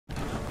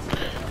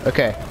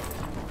Okay.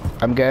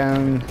 I'm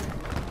getting...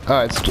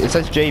 Oh, it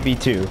says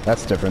JB2.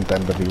 That's different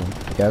than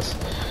W1, I guess.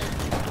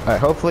 Alright,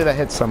 hopefully that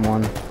hits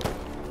someone.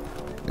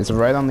 It's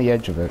right on the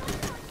edge of it.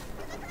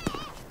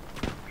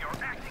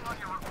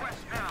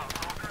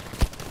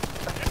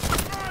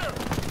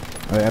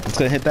 Alright, it's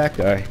gonna hit that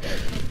guy.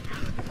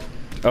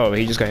 Oh,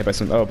 he just got hit by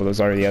some... Oh, but there's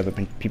already other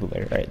people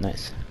there. Alright,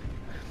 nice.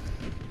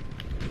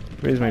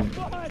 Where's my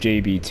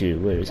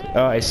JB2? Where is it?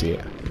 Oh, I see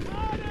it.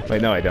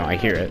 Wait, no, I don't. I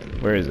hear it.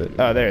 Where is it?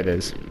 Oh, there it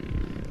is.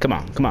 Come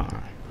on, come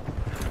on.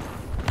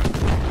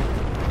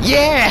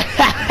 Yeah!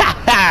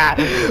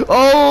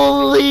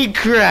 Holy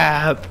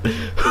crap!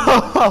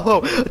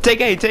 Oh,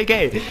 take A, take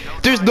A.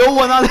 There's no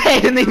one on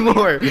A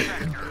anymore.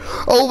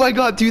 Oh my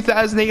god,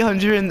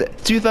 2,800 and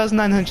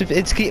 2,900.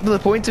 The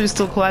points are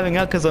still climbing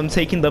up because I'm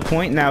taking the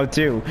point now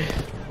too.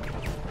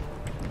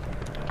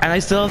 And I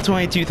still have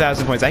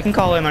 22,000 points. I can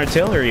call in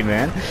artillery,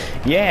 man.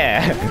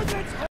 Yeah.